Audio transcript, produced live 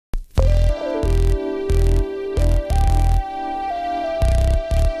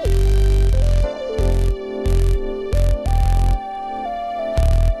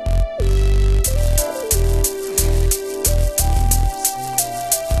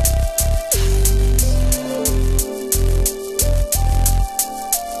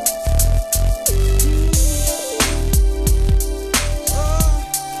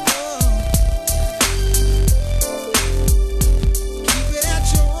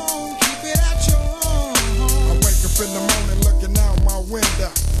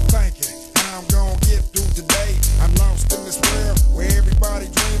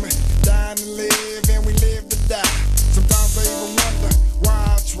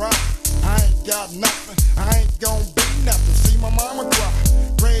got nothing, I ain't gonna be nothing. See my mama cry,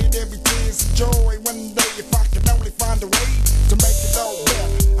 prayed every tear's a joy. One day if I could only find a way to make it all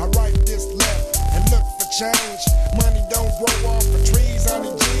better, I write this letter and look for change. Money don't grow off of trees,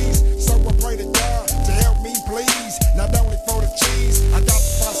 honey G's. So I pray to God to help me please. Not only for the cheese, I got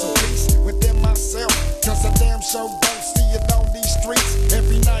to find some peace within myself, cause I damn sure don't see it on these streets.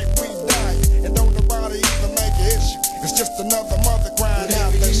 Every night we die and don't nobody even make an issue. It's just another mother crying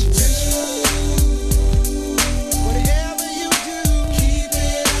out that she miss you. Whatever you do, keep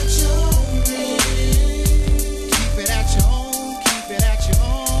it at your own rate. Keep it at your own, keep it at your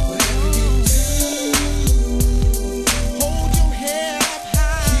own. Whatever you do, hold your head up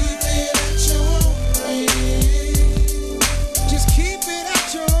high. Keep it at your own rate. Just keep it at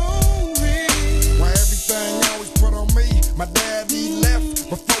your own rate. Why everything always put on me? My daddy left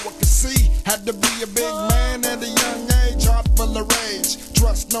before I could see. Had to be a big man at a young age, heart full of rage.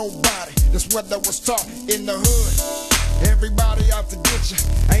 Trust nobody, that's what I was taught in the hood. Everybody out to get you,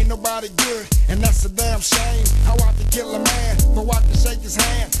 ain't nobody good, and that's a damn shame. How I can kill a man, but I can shake his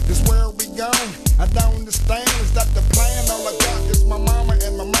hand. This world we gone, I don't understand. Is that the plan? All I got is my mama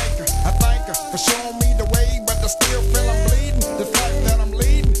and my maker. I thank her for showing me the way, but I still feel I'm bleeding. The fact that I'm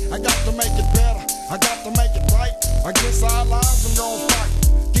leading, I got to make it better, I got to make it right. Against our lives, I'm gonna fight.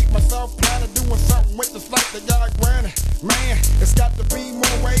 Keep myself planted, doing something with this life that God granted. Man, it's got to be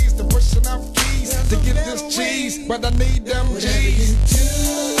more ways than pushing up keys to get this cheese, but I need them G's.